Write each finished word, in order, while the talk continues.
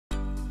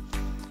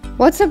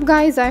What's up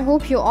guys, I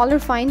hope you all are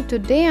fine.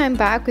 Today I'm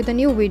back with a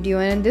new video,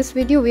 and in this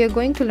video we are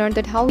going to learn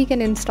that how we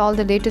can install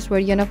the latest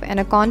version of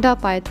Anaconda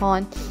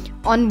Python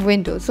on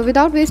Windows. So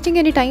without wasting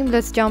any time,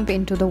 let's jump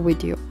into the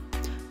video.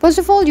 First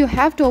of all, you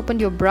have to open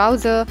your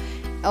browser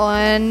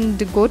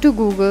and go to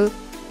Google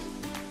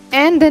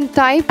and then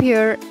type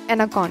here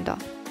Anaconda.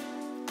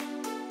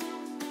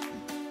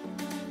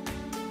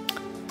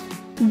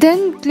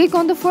 Then click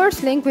on the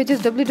first link, which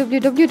is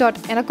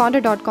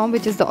www.anaconda.com,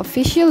 which is the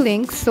official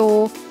link.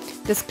 So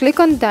just click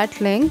on that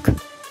link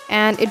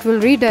and it will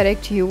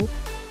redirect you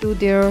to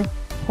their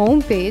home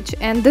page,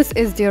 and this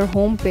is their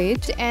home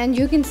page. And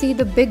you can see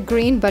the big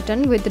green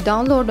button with the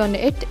download on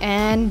it,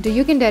 and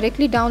you can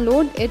directly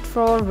download it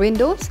for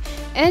Windows,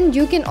 and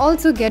you can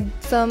also get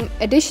some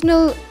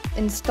additional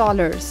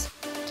installers.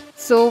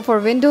 So for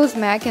Windows,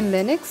 Mac and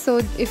Linux, so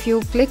if you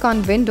click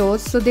on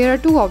Windows, so there are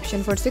two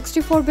options for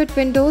 64-bit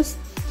Windows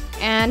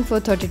and for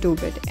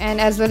 32-bit,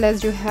 and as well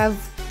as you have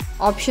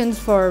options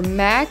for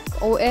Mac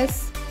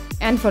OS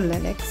and for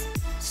Linux.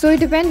 So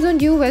it depends on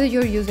you whether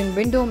you're using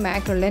Windows,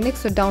 Mac or Linux.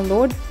 So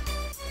download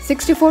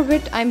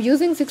 64-bit. I'm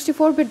using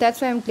 64-bit,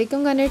 that's why I'm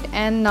clicking on it,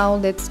 and now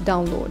let's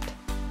download.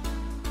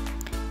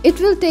 It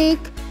will take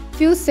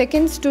few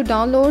seconds to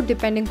download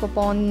depending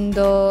upon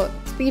the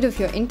speed of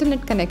your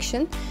internet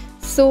connection.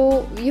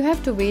 So you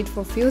have to wait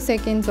for few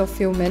seconds or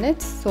few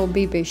minutes, so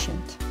be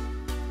patient.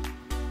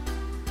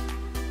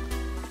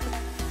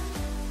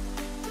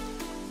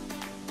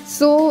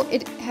 So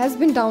it has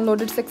been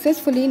downloaded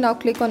successfully. Now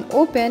click on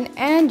open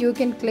and you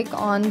can click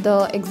on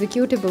the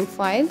executable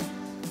file.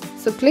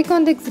 So click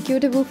on the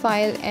executable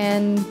file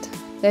and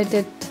let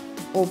it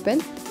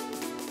open,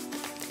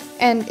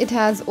 and it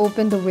has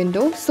opened the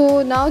window.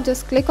 So now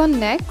just click on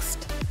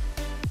next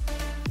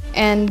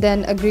and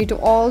then agree to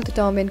all the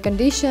term and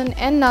condition,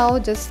 and now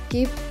just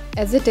keep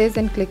as it is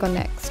and click on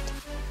next.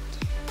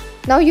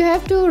 Now you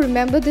have to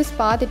remember this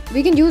part,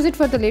 we can use it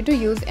for the later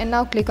use. And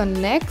now click on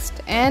next,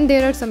 and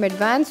there are some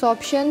advanced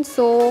options.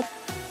 So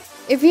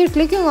if you're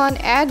clicking on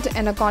add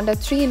Anaconda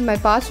 3 in my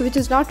past, which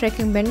is not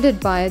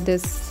recommended by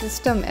this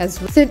system as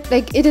well. So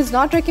like it is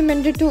not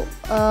recommended to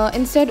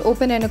instead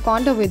open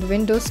Anaconda with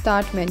Windows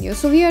start menu.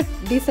 So we are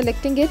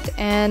deselecting it,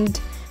 and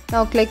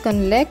now click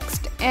on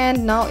next,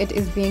 and now it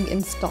is being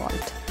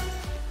installed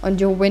on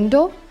your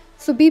window.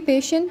 So be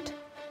patient,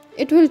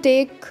 it will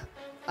take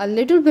a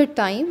little bit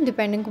time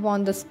depending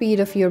upon the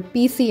speed of your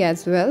PC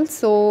as well.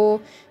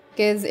 So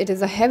because it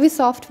is a heavy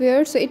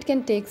software, so it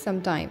can take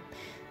some time,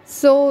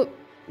 so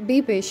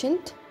be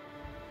patient.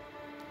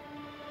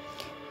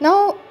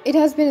 Now it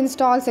has been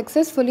installed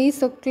successfully,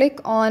 so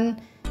click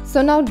on,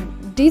 so now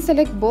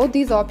deselect both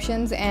these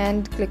options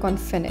and click on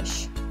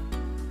finish.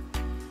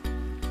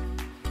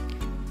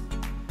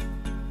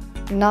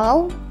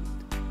 Now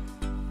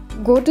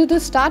go to the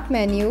start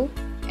menu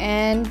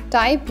and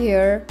type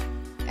here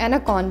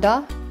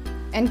Anaconda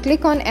and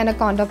click on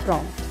Anaconda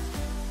prompt.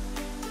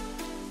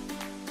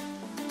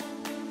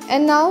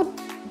 And now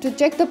to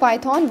check the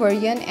Python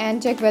version and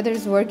check whether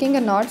it's working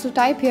or not, so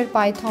type here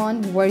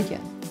Python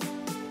version.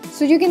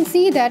 So you can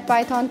see that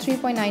Python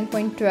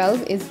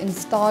 3.9.12 is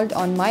installed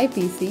on my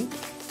PC.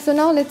 So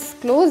now let's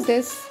close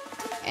this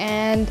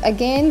and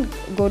again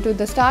go to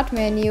the start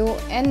menu,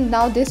 and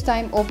now this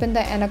time open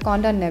the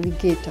Anaconda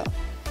navigator.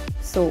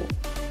 So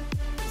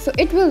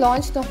it will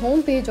launch the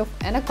home page of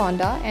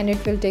Anaconda, and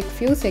it will take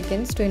few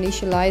seconds to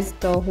initialize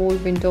the whole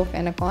window of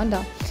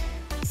Anaconda.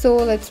 So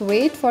let's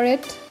wait for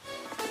it.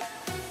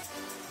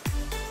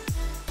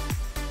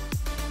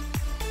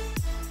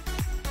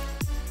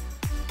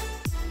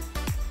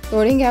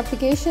 Loading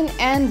application,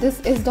 and this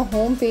is the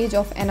home page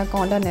of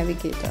Anaconda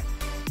navigator.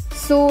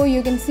 So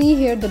you can see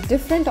here the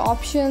different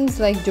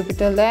options like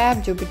Jupyter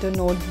Lab, Jupyter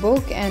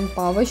Notebook and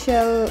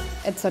PowerShell,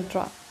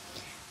 etc.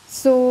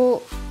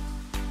 So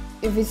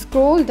if we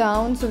scroll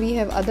down, so we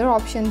have other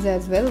options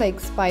as well like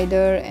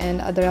Spider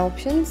and other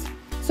options.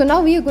 So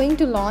now we are going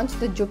to launch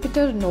the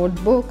Jupyter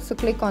Notebook. So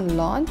click on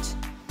launch,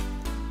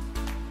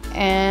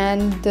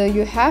 and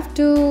you have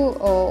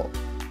to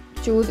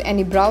choose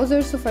any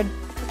browser. So for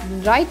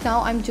right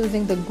now I'm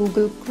choosing the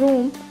Google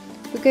Chrome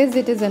because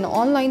it is an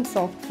online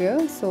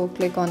software. So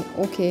click on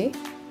OK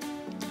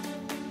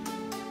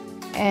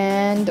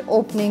and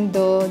opening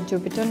the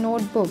Jupyter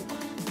Notebook,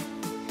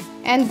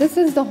 and this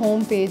is the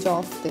home page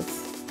of this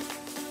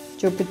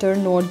Jupyter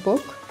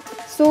Notebook.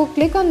 So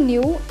click on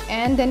new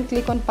and then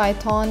click on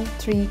Python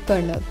 3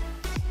 kernel.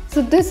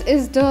 So this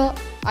is the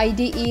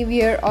IDE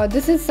where, or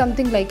this is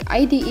something like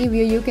IDE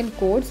where you can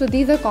code. So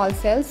these are called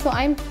cells. So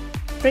I'm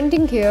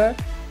printing here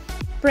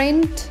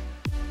print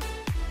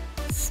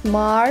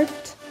smart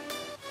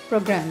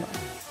programmer.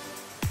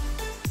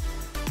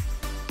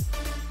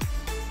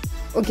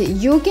 Okay,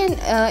 you can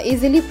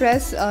easily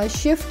press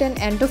shift and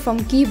enter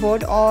from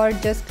keyboard, or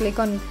just click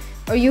on,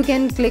 or you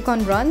can click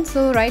on run.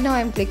 So right now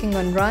I'm clicking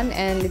on run,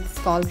 and it's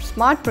called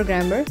smart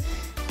programmer.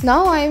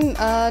 Now I'm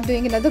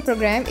doing another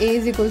program. A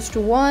is equals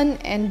to 1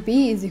 and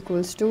B is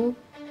equals to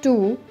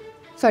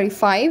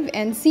 5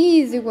 and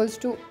C is equals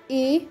to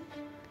A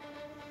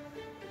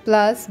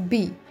plus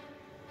B,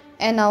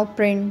 and now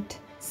print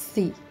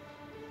C.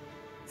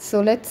 So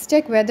let's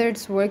check whether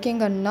it's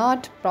working or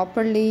not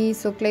properly.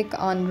 So click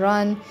on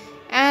run,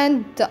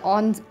 and the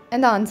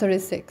answer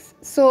is 6.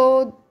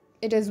 So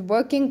it is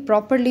working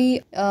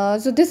properly.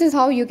 So this is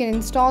how you can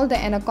install the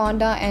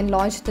Anaconda and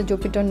launch the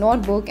Jupyter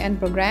notebook and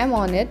program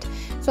on it.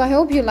 So I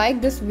hope you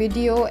like this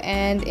video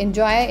and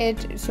enjoy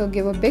it. So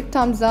give a big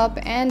thumbs up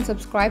and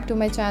subscribe to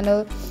my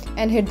channel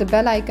and hit the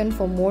bell icon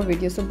for more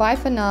videos. So bye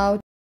for now.